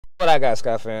What I got,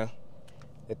 Scott fam?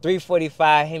 The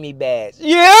 345 Hemi badge.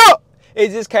 Yeah! It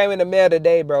just came in the mail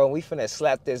today, bro. We finna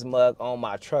slap this mug on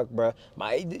my truck, bro.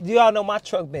 Y'all know my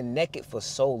truck been naked for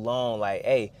so long. Like,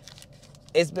 hey,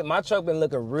 my truck been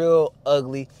looking real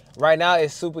ugly. Right now,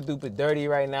 it's super duper dirty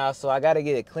right now, so I gotta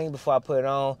get it clean before I put it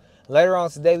on. Later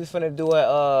on today, we finna do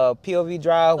a POV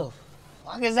drive. What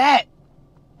the fuck is that?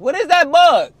 What is that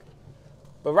bug?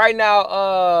 But right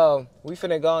now, we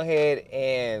finna go ahead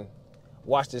and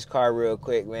wash this car real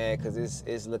quick, man, because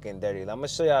it's looking dirty. I'm gonna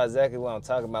show y'all exactly what I'm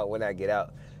talking about when I get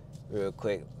out real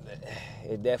quick.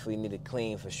 It definitely need to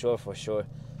clean for sure.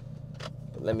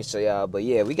 But let me show y'all. But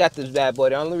yeah, we got this bad boy.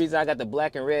 The only reason I got the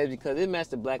black and red is because it matched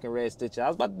the black and red stitch. I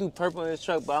was about to do purple in this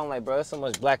truck, but I'm like, bro, there's so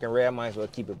much black and red, I might as well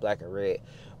keep it black and red.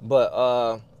 But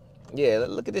yeah,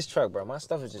 look at this truck, bro. My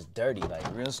stuff is just dirty, like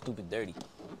real stupid dirty.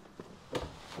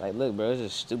 Like, look, bro,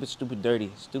 it's just stupid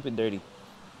dirty.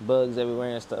 Bugs everywhere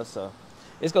and stuff, so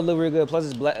it's gonna look real good. Plus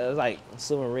it's black, it's like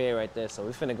silver and red right there. So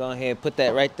we finna go ahead and put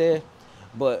that right there.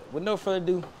 But with no further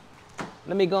ado,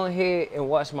 let me go ahead and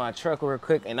wash my truck real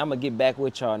quick, and I'm gonna get back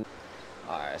with y'all.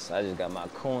 All right, so I just got my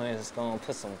coins. It's gonna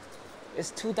put some.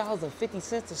 It's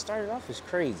 $2.50 to start it off. It's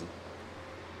crazy.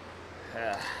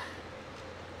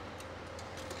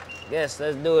 Yes,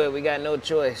 let's do it. We got no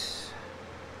choice.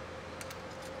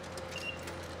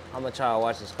 I'm gonna try to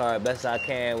watch this car as best I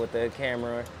can with the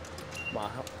camera,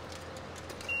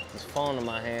 this phone in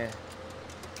my hand.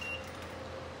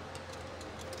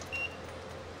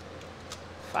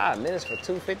 5 minutes for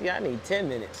 $2.50? I need 10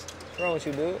 minutes. What's wrong with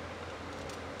you, dude?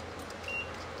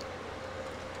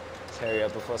 Let's hurry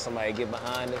up before somebody get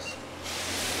behind us.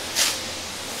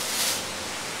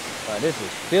 Oh, this is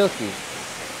filthy.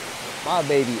 My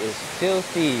baby is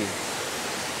filthy.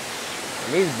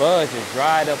 And these bugs just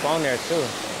dried up on there too.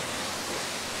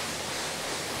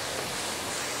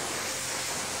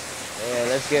 Yeah,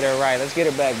 let's get her right. Let's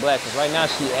get her back black, because right now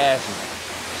she assy.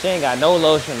 She ain't got no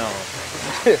lotion on.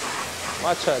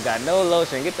 My truck got no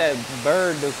lotion. Get that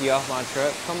bird dookie off my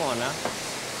truck. Come on now.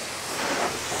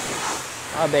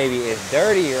 My baby is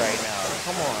dirty right now.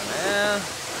 Come on, man.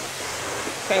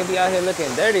 Can't be out here looking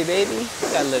dirty, baby. You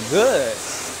gotta look good.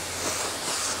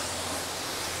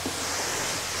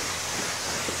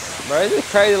 Bro, it's just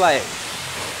crazy, like,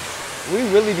 we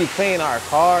really be cleaning our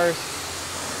cars.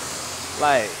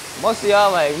 Like, most of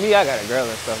y'all, like me, I got a girl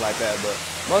and stuff like that, but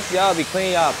most of y'all be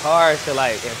cleaning y'all cars to,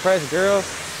 like, impress girls,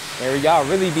 and y'all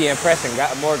really be impressing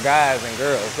more guys than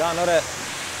girls. Y'all know that?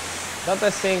 Don't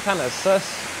that seem kind of sus?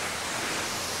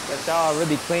 That y'all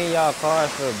really clean y'all cars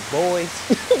for boys?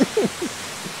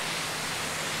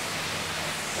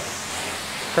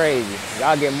 Crazy.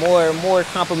 Y'all get more and more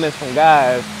compliments from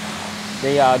guys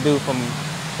than y'all do from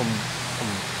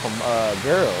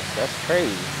girls. That's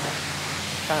crazy.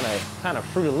 Kind of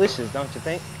fruitalicious, don't you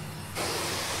think?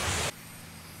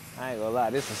 I ain't gonna lie,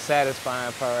 this is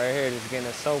satisfying part right here, just getting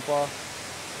the soap off.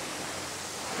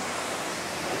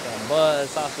 Get that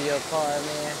buzz off of your car,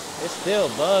 man. There's still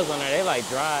bugs on there, they like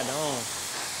dried on.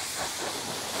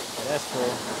 But that's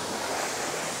cool.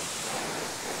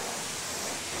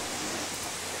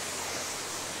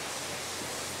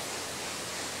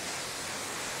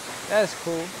 That's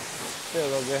cool. Still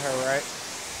gonna get her right.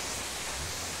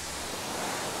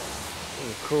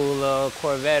 Cool little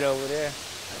Corvette over there.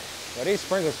 But these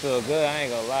sprinkles feel good, I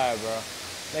ain't gonna lie, bro.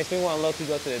 Makes me want to low-key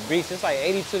go to the beach. It's like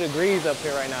 82 degrees up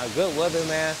here right now. Good weather,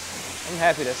 man. I'm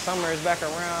happy the summer is back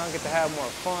around. Get to have more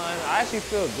fun. I actually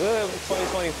feel good with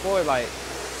 2024. Like,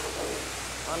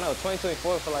 I don't know, 2024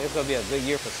 I feel like it's gonna be a good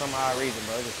year for some odd reason,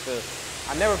 bro. It just feels,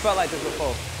 I never felt like this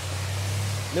before.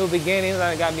 New beginnings,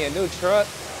 I got me a new truck.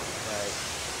 Like,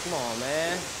 come on,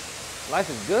 man. Life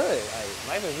is good.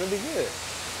 Like, life is really good.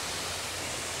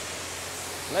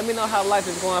 Let me know how life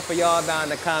is going for y'all down in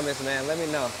the comments, man. Let me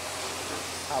know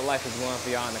how life is going for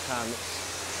y'all in the comments.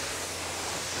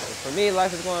 For me,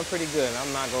 life is going pretty good.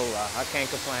 I'm not gonna lie. I can't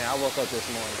complain. I woke up this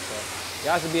morning, so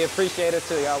y'all should be appreciative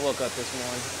too. Y'all woke up this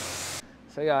morning.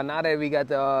 So y'all, now that we got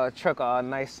the truck all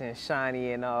nice and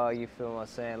shiny and all, you feel what I'm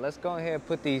saying? Let's go ahead and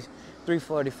put these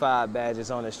 345 badges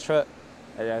on this truck.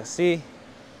 As y'all see,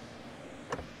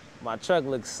 my truck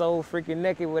looks so freaking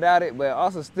naked without it, but it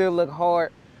also still look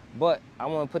hard. But I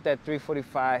want to put that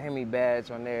 345 Hemi badge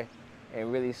on there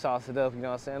and really sauce it up, you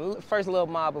know what I'm saying? First little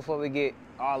mod before we get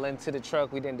all into the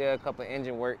truck. We done did a couple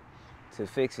engine work to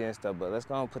fix it and stuff, but let's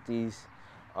go and put these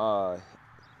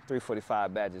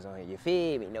 345 badges on here. You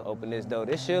feel me? No. Open this door.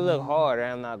 This should look hard,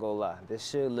 I'm not gonna lie. This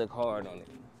should look hard on it.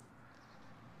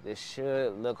 This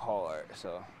should look hard,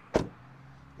 so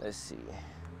let's see.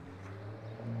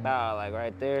 About like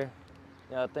right there,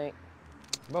 y'all think?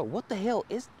 Bro, what the hell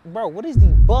is, bro, what is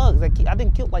these bugs? I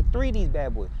didn't kill like 3 of these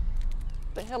bad boys.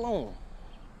 What the hell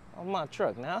on my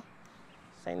truck now?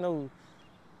 This ain't no,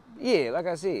 yeah, like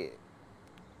I said,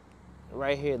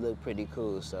 right here look pretty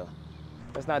cool, so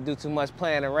let's not do too much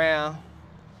playing around.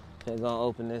 Okay, gonna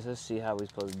open this, let's see how we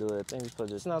supposed to do it. I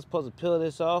think it's not supposed to peel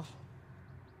this off.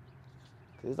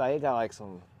 Cause it's like, it got like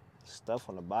some stuff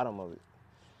on the bottom of it.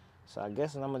 So I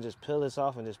guess I'm gonna just peel this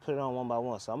off and just put it on one by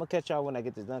one. So I'm gonna catch y'all when I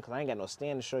get this done, cause I ain't got no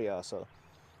stand to show y'all, so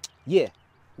yeah.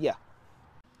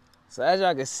 So as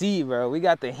y'all can see, bro, we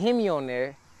got the Hemi on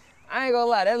there. I ain't gonna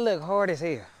lie, that look hard as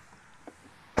hell.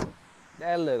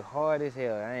 That look hard as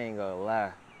hell, I ain't gonna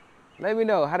lie. Let me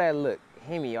know how that look.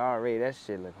 Hemi already, that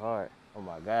shit look hard. Oh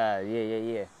my God,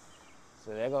 yeah.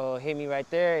 So there go Hemi right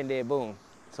there, and then boom.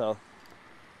 So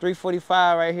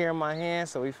 345 right here in my hand,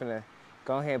 so we finna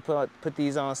go ahead and put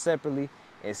these on separately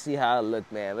and see how it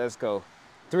look, man. Let's go.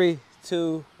 3,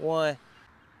 2, 1,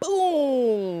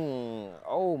 boom!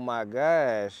 Oh my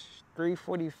gosh.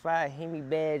 345 Hemi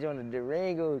badge on the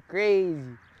Durango, crazy.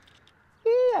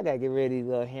 Yeah, I gotta get rid of these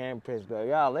little hand prints, bro.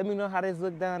 Y'all, let me know how this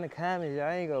look down in the comments, y'all.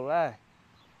 I ain't gonna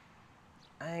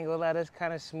lie, that's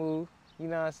kind of smooth. You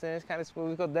know what I'm saying? It's kind of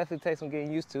smooth. It's gonna definitely take some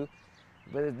getting used to.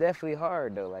 But it's definitely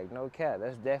hard though, like no cap.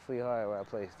 That's definitely hard where I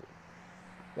placed it.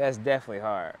 That's definitely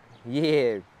hard.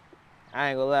 Yeah, I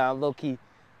ain't gonna lie, I'm low key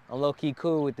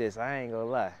cool with this. I ain't gonna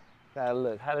lie. How does it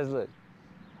look? How does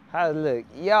it look?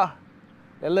 Yeah,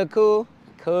 that look cool?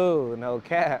 Cool, no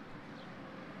cap.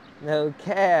 No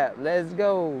cap, let's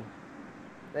go.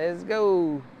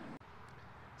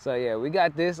 So yeah, we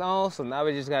got this on, so now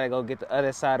we just gotta go get the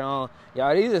other side on.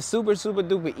 Y'all, these are super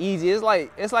duper easy. It's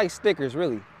like stickers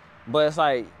really, but it's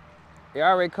like, they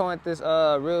already come with this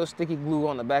real sticky glue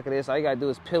on the back of this. All you gotta do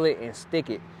is peel it and stick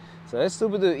it. So it's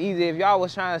super duper easy. If y'all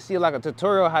was trying to see like a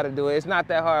tutorial how to do it, it's not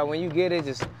that hard. When you get it,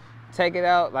 just take it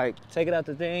out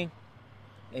the thing,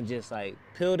 and just like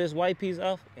peel this white piece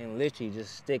off and literally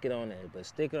just stick it on there. But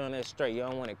stick it on there straight. You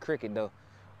don't want it crooked though.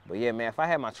 But yeah, man, if I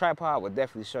had my tripod, I would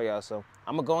definitely show y'all. So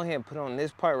I'm gonna go ahead and put on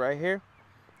this part right here,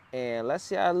 and let's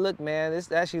see how it look, man.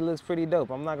 This actually looks pretty dope.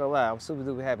 I'm not gonna lie, I'm super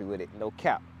duper happy with it. No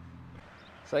cap.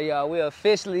 So y'all, we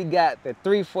officially got the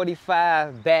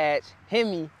 345 badge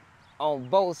Hemi on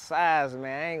both sides,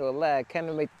 man. I ain't gonna lie, kind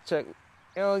of make the truck,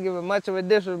 it don't give it much of a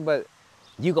difference, but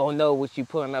you gonna know what you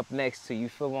putting up next to, you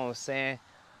feel what I'm saying?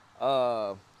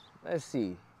 Let's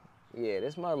see. Yeah,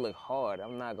 this might look hard,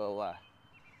 I'm not gonna lie.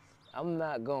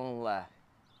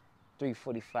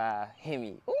 345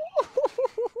 Hemi.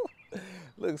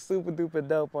 Looks super duper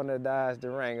dope on the Dodge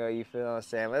Durango, you feel what I'm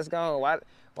saying? Let's go on,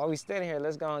 while we standing here,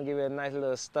 let's go and give it a nice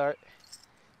little start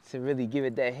to really give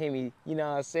it that Hemi, you know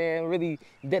what I'm saying? Really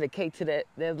dedicate to that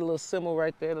little symbol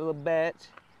right there, the little badge.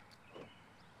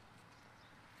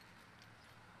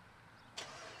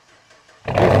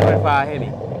 $345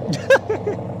 Hemi.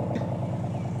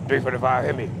 345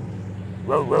 Hemi.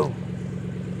 Whoa.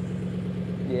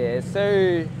 Yes,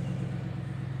 sir.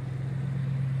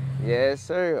 Yes,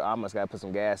 sir. I almost gotta put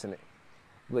some gas in it.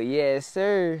 But yes,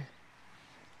 sir.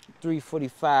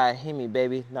 345 Hemi,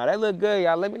 baby. Now that look good,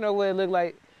 y'all. Let me know what it look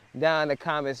like down in the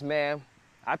comments, man.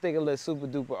 I think it looks super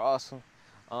duper awesome.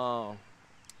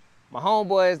 My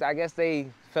homeboys, I guess they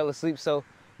fell asleep, so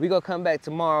we gonna come back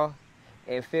tomorrow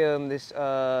and film this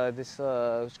what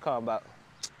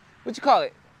you call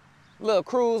it? Little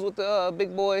cruise with the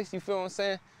big boys, you feel what I'm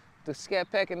saying? The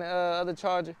Scat Pack and the other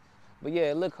Charger. But yeah,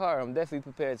 it look hard. I'm definitely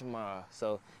prepared tomorrow.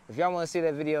 So if y'all want to see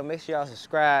that video, make sure y'all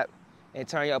subscribe and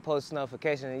turn y'all post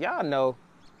notifications. And y'all know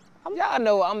I'm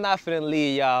not finna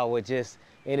leave y'all with just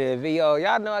into the video.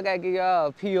 Y'all know I gotta give y'all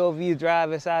a POV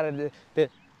drive inside of the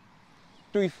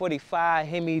 345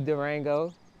 Hemi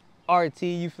Durango RT.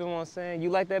 You feel what I'm saying? You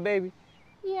like that, baby?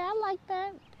 Yeah, I like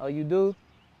that. Oh, you do?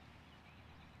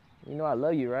 You know I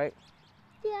love you, right?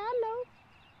 Yeah, I know.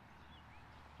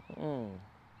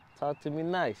 Talk to me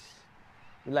nice.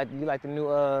 You like the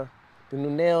new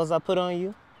nails I put on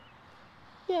you?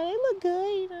 Yeah, they look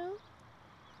good, you know.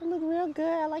 They look real good.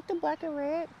 I like the black and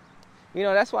red. You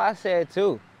know, that's why I said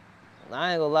too.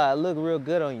 I ain't gonna lie, it look real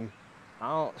good on you.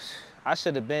 I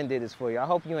should have been did this for you. I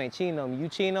hope you ain't cheating on me. You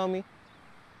cheating on me?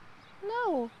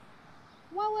 No.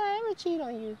 Why would I ever cheat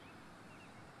on you?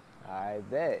 I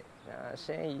bet. You know what I'm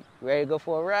saying? You ready to go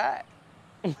for a ride?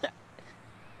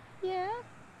 Yeah.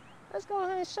 Let's go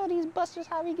ahead and show these busters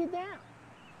how we get down.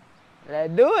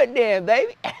 Let's do it then,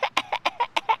 baby.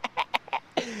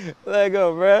 Let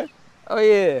go, bro. Oh,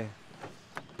 yeah.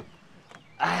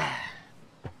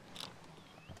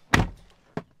 Go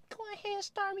ahead and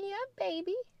start me up,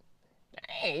 baby.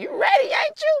 Dang, you ready,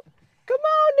 ain't you? Come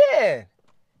on then.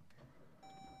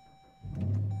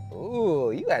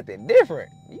 Ooh, you acting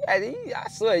different. I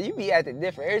swear, you be acting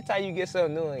different every time you get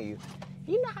something new in you.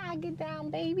 You know how I get down,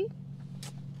 baby.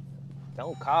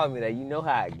 Don't call me that. You know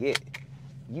how I get.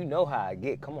 You know how I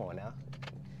get. Come on now.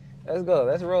 Let's go.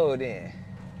 Let's roll then.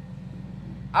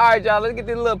 All right, y'all. Let's get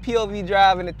this little POV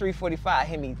drive in the 345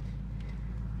 Hemi.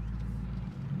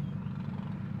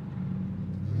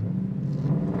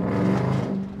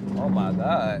 Oh my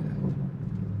God.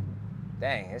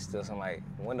 Dang, it's still some like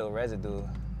window residue.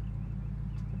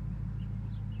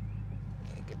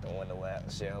 Get the window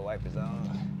wipers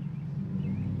on.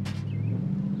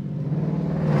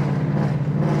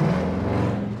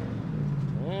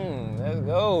 Let's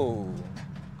go.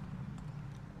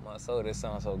 My soul, this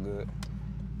sounds so good.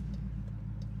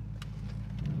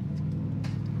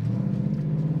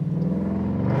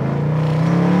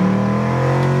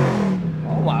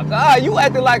 Oh my God, you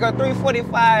acting like a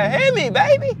 345 Hemi,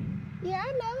 baby. Yeah,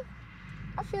 I know.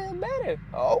 I feel better.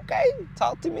 Okay,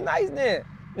 talk to me nice then.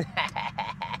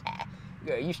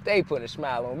 Girl, you stay putting a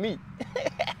smile on me.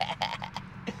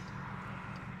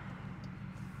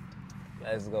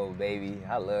 Let's go, baby.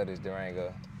 I love this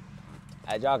Durango.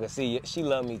 As y'all can see, she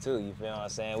love me too, you feel what I'm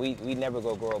saying? We never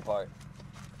go grow apart.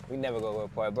 We never go grow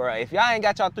apart. Bro, if y'all ain't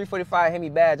got y'all 345 Hemi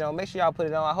badge on, make sure y'all put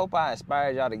it on. I hope I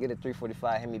inspired y'all to get a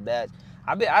 345 Hemi badge.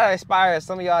 I inspired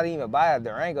some of y'all to even buy a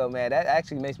Durango, man. That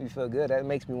actually makes me feel good. That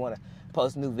makes me want to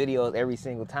post new videos every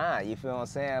single time, you feel what I'm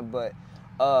saying? But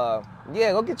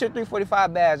yeah, go get your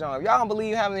 345 badge on. If y'all don't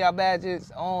believe having y'all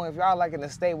badges on, if y'all like in a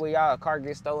state where y'all car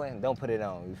gets stolen, don't put it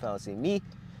on. You feel what I'm saying? Me,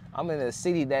 I'm in a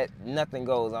city that nothing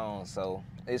goes on, so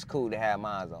it's cool to have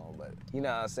mine on, but you know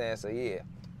what I'm saying? So yeah.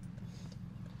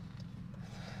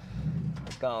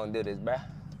 Let's go and do this, bruh.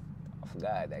 I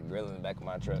forgot that grill in the back of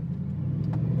my truck.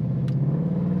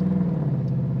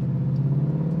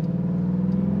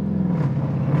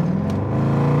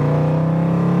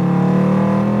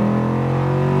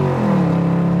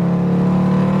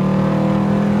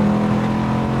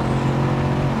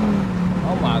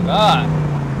 God.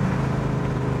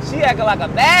 She acting like a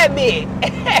bad bitch.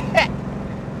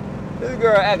 This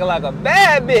girl acting like a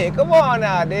bad bitch. Come on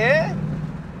now, dude.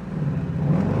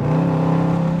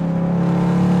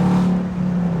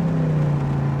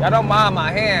 Y'all don't mind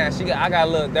my hand. I got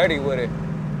a little dirty with it.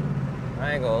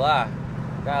 I ain't gonna lie.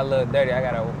 Got a little dirty. I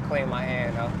gotta clean my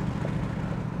hand though.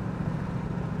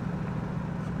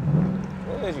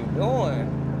 What is you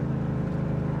doing?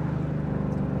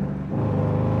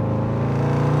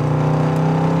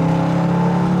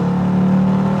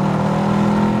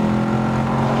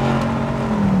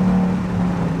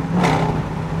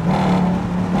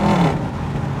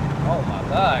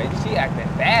 She acting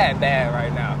bad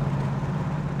right now.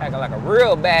 Acting like a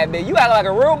real bad bitch. You acting like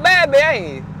a real bad bitch,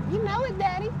 ain't you? You know it,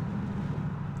 Daddy.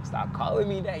 Stop calling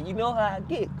me that. You know how I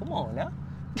get. Come on now.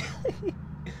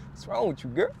 What's wrong with you,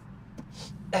 girl?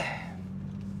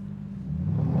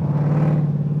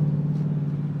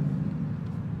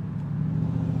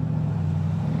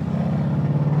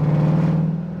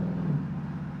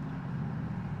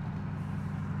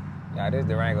 Nah, this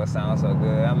Durango sounds so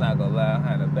good. I'm not gonna lie. I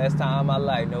had the best time of my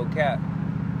life, no cap.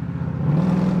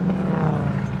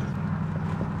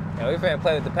 Yeah, we finna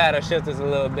play with the paddle shifters a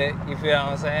little bit. You feel what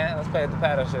I'm saying? Let's play with the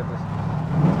paddle shifters.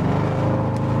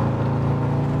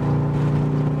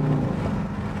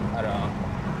 Hold on.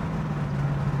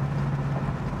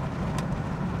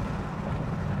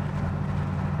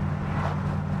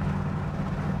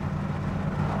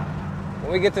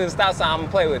 When we get to the stop sign, I'm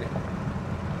gonna play with it.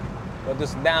 Go do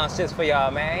some down shifts for y'all,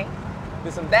 man.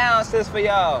 Do some down shifts for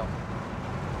y'all.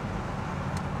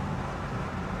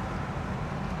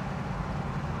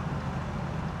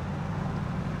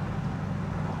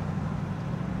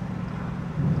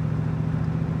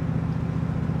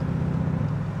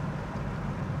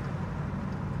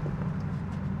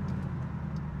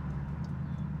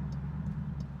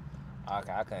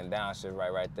 Okay, I couldn't downshift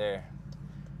right there.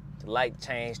 The light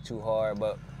changed too hard,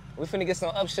 but we finna get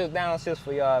some upshift, downshifts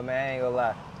for y'all, man. I ain't gonna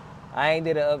lie. I ain't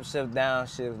did an upshift,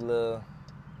 downshift little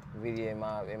video in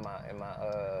my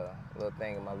little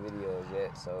thing in my videos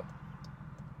yet. So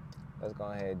let's go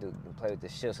ahead and play with the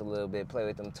shifts a little bit, play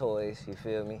with them toys. You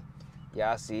feel me?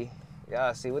 Y'all see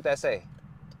what that say?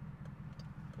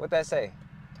 What that say?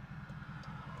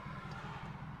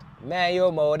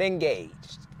 Manual mode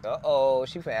engaged. Uh-oh,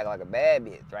 she finna act like a bad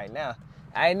bitch right now.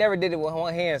 I ain't never did it with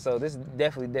one hand, so this is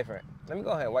definitely different. Let me go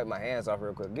ahead and wipe my hands off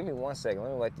real quick. Give me 1 second.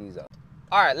 Let me wipe these off.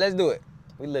 All right, let's do it.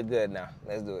 We look good now.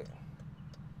 Let's do it.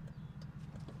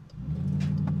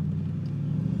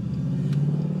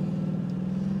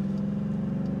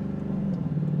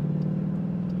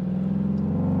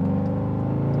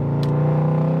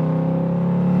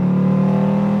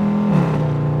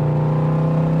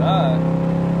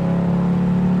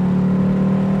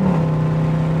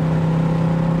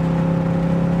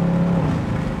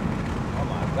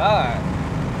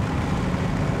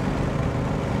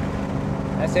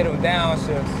 say them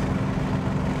downshifts.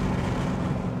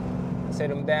 I say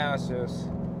them downshifts.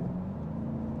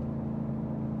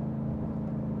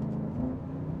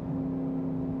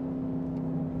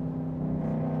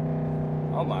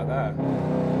 Oh my God.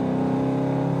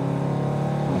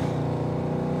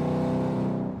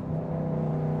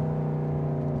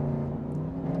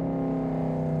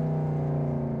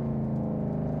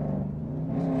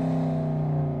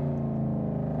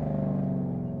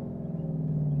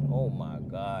 Oh my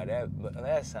God,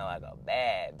 that sound like a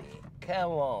bad bitch.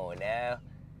 Come on now.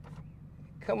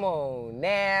 Come on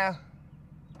now.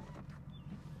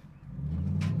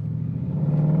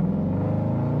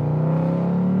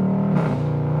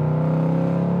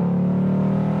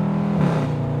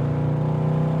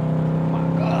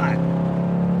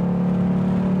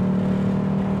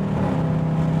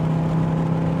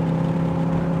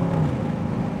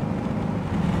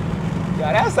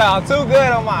 That sound too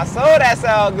good on my soul. That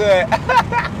sound good.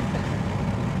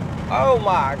 Oh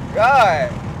my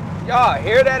God. Y'all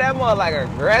hear that? That mother like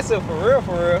aggressive for real,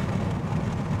 for real.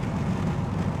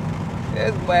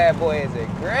 This bad boy is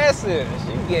aggressive.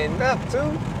 She getting up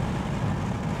too.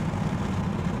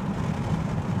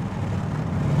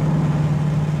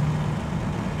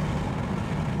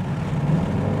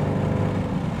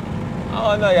 I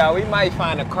don't know, y'all. We might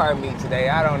find a car meet today.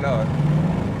 I don't know.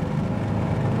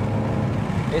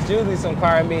 It's usually some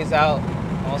car meets out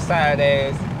on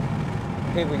Saturdays.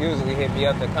 People usually hit me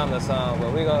up to come to some,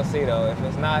 but we gonna see though. If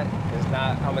it's not, it's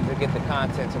not. I'm gonna get the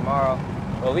content tomorrow.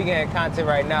 But we getting content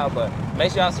right now, but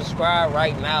make sure y'all subscribe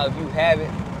right now if you haven't,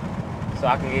 so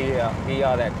I can give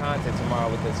y'all that content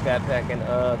tomorrow with the Scat Pack and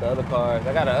the other cars.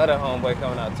 I got another homeboy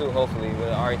coming out too, hopefully, with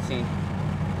an RT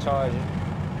Charger.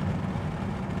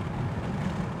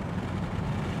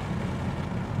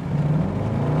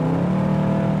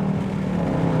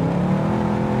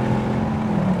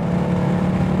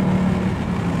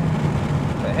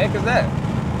 The heck is that?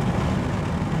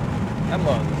 That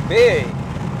mother's big.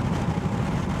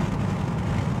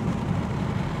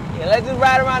 Yeah, let's just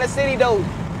ride around the city though.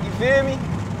 You feel me?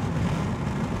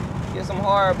 Get some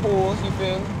hard pulls, you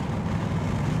feel me?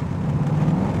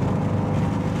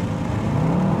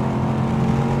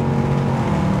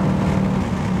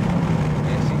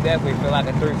 Yeah, she definitely feel like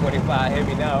a 345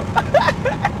 Hemi now.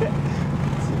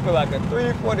 She feel like a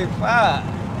 345.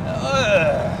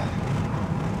 Ugh.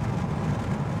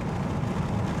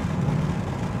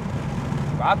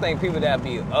 I think people that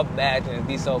be up badging and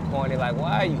be so corny, like,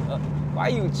 why are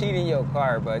you cheating your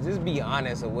car, bro? Just be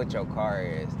honest with what your car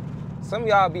is. Some of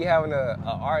y'all be having a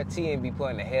RT and be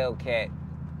putting a Hellcat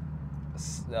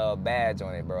badge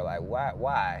on it, bro. Like,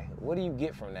 why? What do you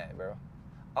get from that, bro?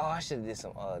 Oh, I should have did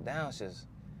some downshifts.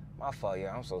 My fault,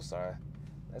 yeah, I'm so sorry.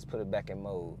 Let's put it back in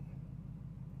mode.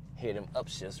 Hit them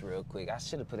upshifts real quick. I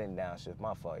should have put in downshift.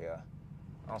 My fault, y'all.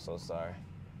 I'm so sorry.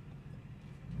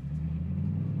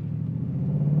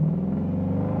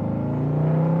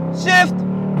 Shift!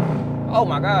 Oh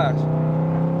my gosh.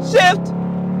 Shift!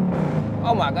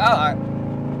 Oh my God.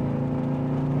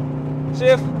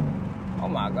 Shift! Oh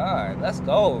my God. Let's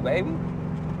go, baby.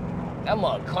 That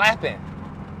mother clapping.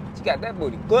 She got that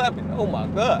booty clapping. Oh my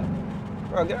God.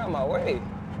 Bro, get out of my way.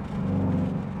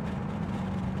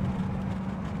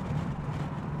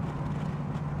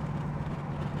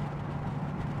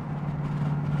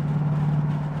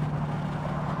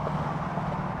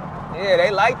 Yeah,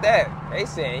 they like that. They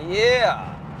saying, yeah.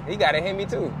 He got a Hemi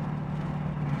too.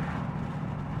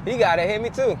 He got a Hemi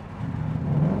too.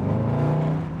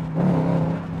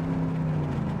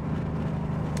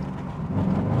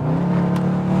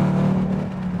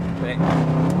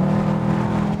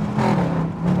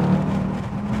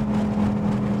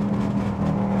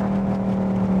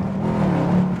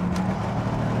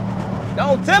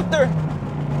 Don't tempt her.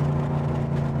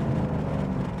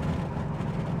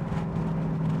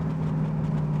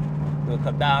 We'll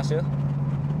come down here.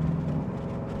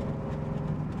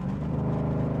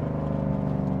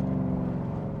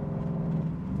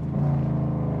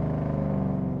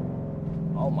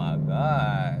 Oh my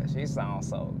God, she sounds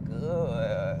so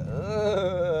good.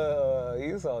 Ugh,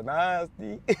 you so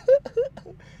nasty.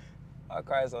 My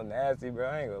car's so nasty, bro.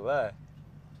 I ain't gonna lie.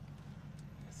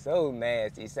 So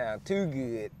nasty. Sound too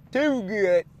good. Too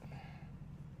good.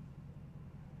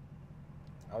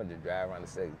 I'm gonna just drive around the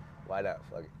city. Why not?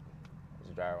 Fuck it.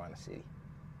 Just drive around the city.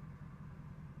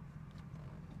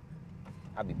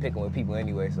 I be picking with people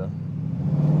anyway, so.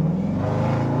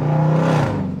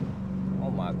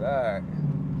 Oh my God.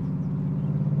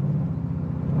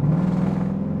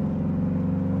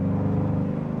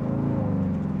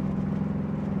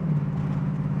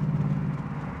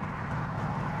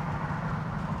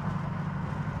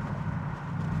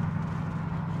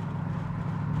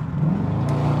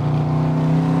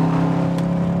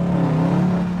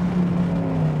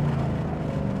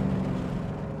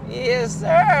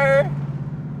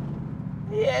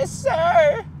 Yes,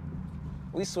 sir.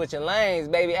 We switching lanes,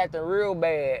 baby, acting real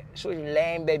bad. Switching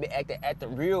lane, baby,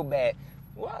 acting real bad.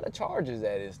 Where are the chargers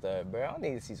at and stuff, bro? I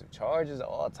need to see some chargers,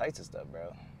 all types of stuff,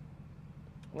 bro.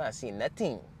 I'm not seeing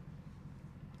nothing.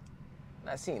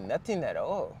 Not seeing nothing at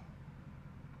all.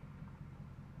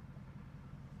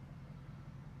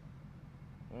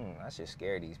 I should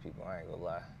scare these people, I ain't gonna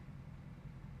lie.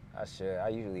 I should. I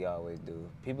usually always do.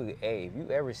 People, hey, if you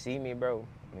ever see me, bro,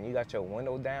 when you got your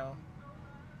window down,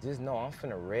 just know I'm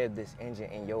finna rev this engine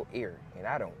in your ear, and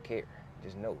I don't care.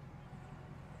 Just know.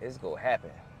 It's gonna happen.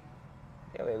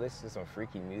 Yeah, wait, listen to some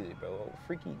freaky music, bro.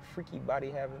 Freaky body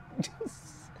having. Oh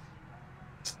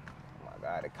my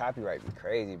God, the copyright be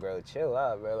crazy, bro. Chill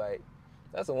out, bro. Like,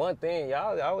 that's the one thing.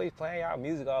 Y'all always playing y'all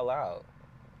music all loud.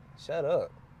 Shut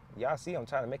up. Y'all see I'm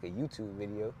trying to make a YouTube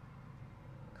video.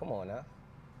 Come on now.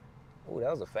 Ooh,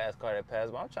 that was a fast car that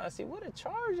passed by. I'm trying to see where the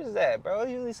chargers at, bro. There's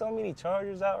usually so many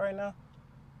chargers out right now.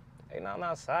 Hey, I'm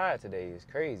outside today. It's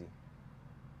crazy.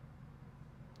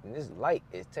 And this light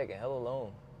is taking hella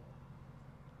long.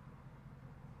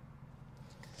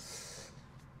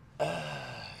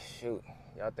 Shoot.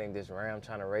 Y'all think this Ram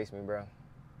trying to race me, bro?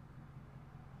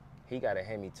 He got a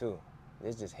Hemi too.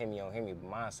 This just Hemi on Hemi, but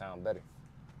mine sound better.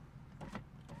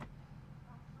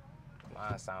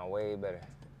 Mine sound way better.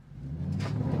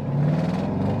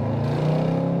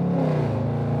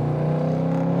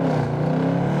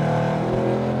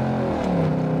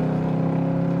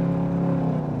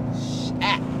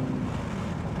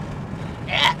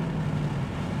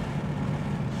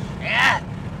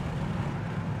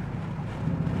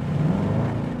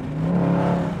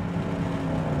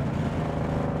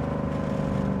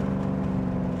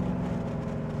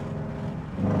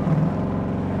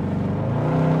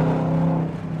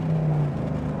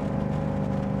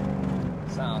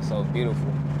 Sounds so beautiful.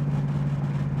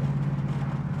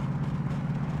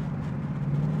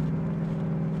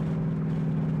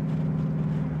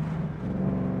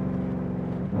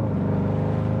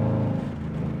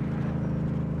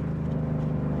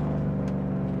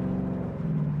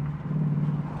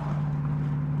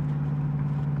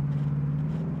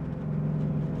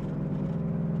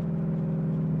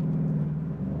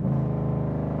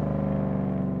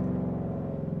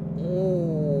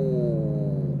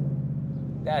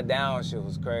 That downshift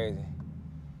was crazy.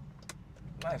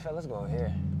 Matter of fact, let's go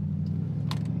here.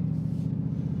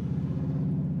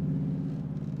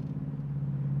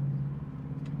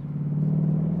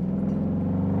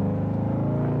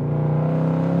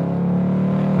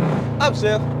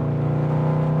 Upshift.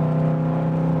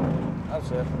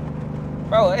 Upshift.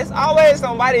 Bro, it's always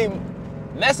somebody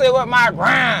messing with my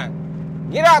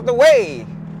grind. Get out the way.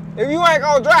 If you ain't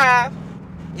gonna drive,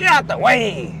 get out the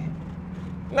way.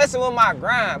 Messing with my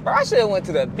grind, bro. I should have went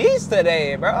to the beach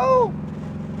today, bro.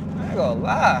 I ain't gonna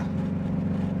lie.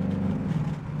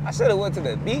 I should have went to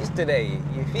the beach today.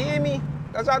 You feel me?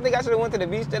 Don't y'all think I should have went to the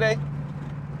beach today?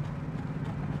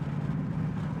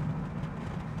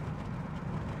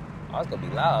 Oh, it's gonna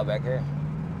be loud back here.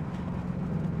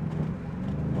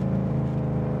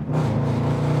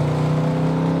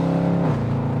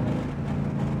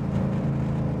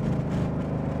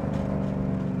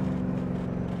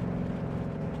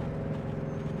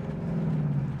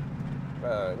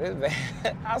 Bro, this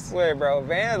van, I swear, bro,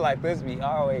 vans like this be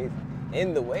always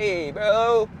in the way,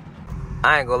 bro.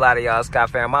 I ain't gonna lie to y'all,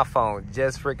 Scott fam, my phone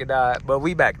just freaking died, but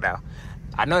we back now.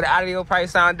 I know the audio probably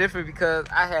sound different because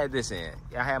I had this in.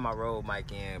 I had my Rode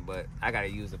mic in, but I gotta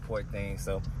use the port thing,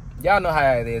 so y'all know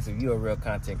how it is if you're a real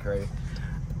content creator.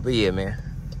 But yeah, man,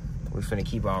 we finna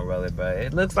keep on rolling, but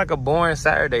it looks like a boring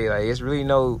Saturday. Like, it's really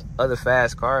no other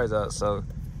fast cars out, so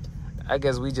I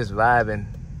guess we just vibing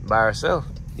by ourselves.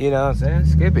 You know what I'm saying?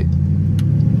 Skip it.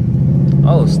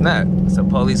 Oh, snap. It's a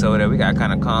police over there. We gotta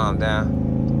kind of calm down.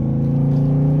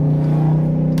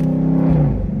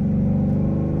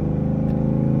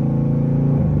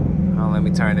 Let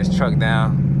me turn this truck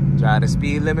down. Drive the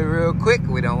speed limit real quick.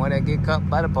 We don't want to get caught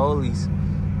by the police.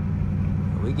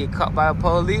 If we get caught by the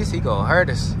police, he gonna hurt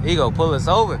us. He gonna pull us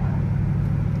over.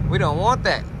 We don't want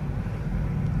that.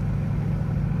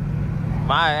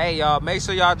 Hey, y'all, make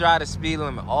sure y'all drive the speed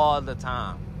limit all the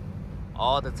time.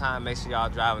 All the time, make sure y'all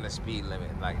driving the speed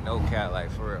limit. Like, no cap,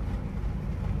 like, for real.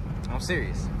 I'm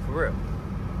serious, for real.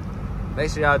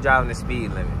 Make sure y'all driving the speed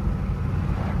limit.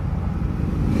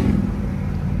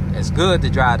 It's good to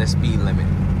drive the speed limit.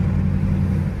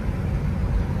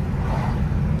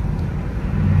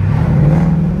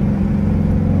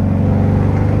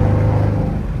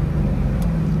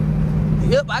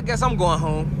 Yep, I guess I'm going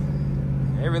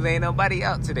home. There really ain't nobody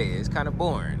out today. It's kind of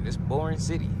boring. This boring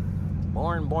city.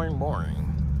 Boring.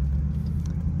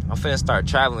 I'm finna start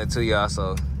traveling to y'all,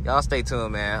 so Y'all stay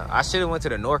tuned, man. I should have went to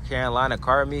the North Carolina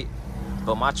car meet,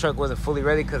 but my truck wasn't fully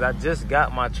ready because I just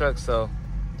got my truck. So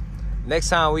next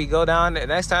time we go down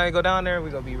there, we're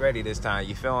gonna be ready this time.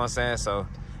 You feel what I'm saying? So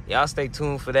y'all stay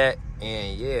tuned for that.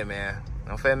 And yeah, man,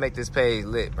 I'm finna make this page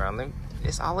lit, bro.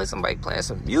 It's always somebody playing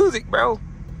some music, bro.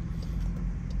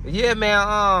 But yeah, man,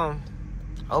 I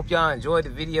hope y'all enjoyed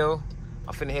the video.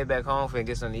 I'm finna head back home, finna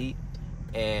get something to eat.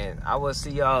 And I will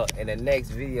see y'all in the next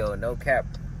video. No cap.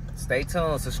 Stay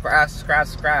tuned.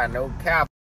 Subscribe. No cap.